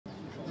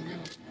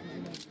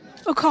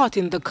A court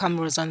in the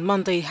Comoros on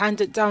Monday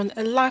handed down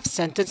a life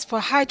sentence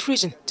for high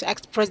treason to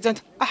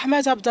ex-president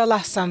Ahmed Abdallah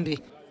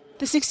Sambi.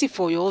 The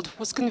 64-year-old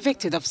was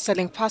convicted of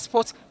selling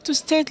passports to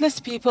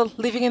stateless people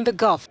living in the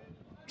Gulf.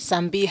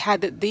 Sambi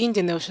headed the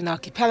Indian Ocean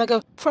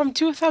archipelago from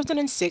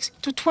 2006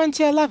 to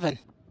 2011.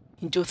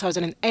 In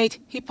 2008,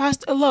 he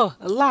passed a law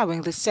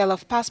allowing the sale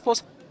of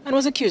passports and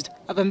was accused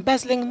of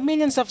embezzling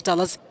millions of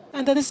dollars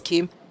under the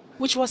scheme,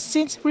 which was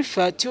since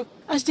referred to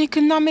as the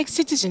economic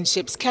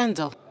citizenship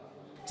scandal.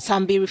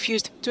 Sambi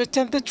refused to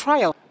attend the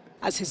trial,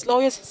 as his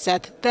lawyers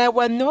said there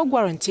were no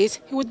guarantees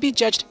he would be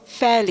judged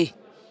fairly.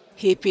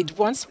 He appealed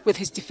once with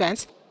his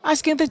defense,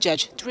 asking the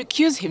judge to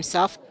recuse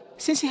himself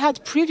since he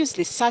had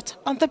previously sat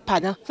on the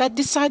panel that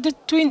decided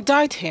to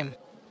indict him.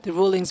 The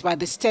rulings by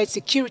the State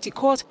Security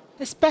Court,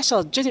 a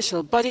special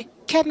judicial body,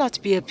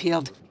 cannot be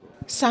appealed.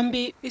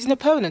 Sambi is an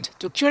opponent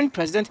to current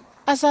President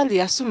Azali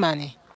Assoumani.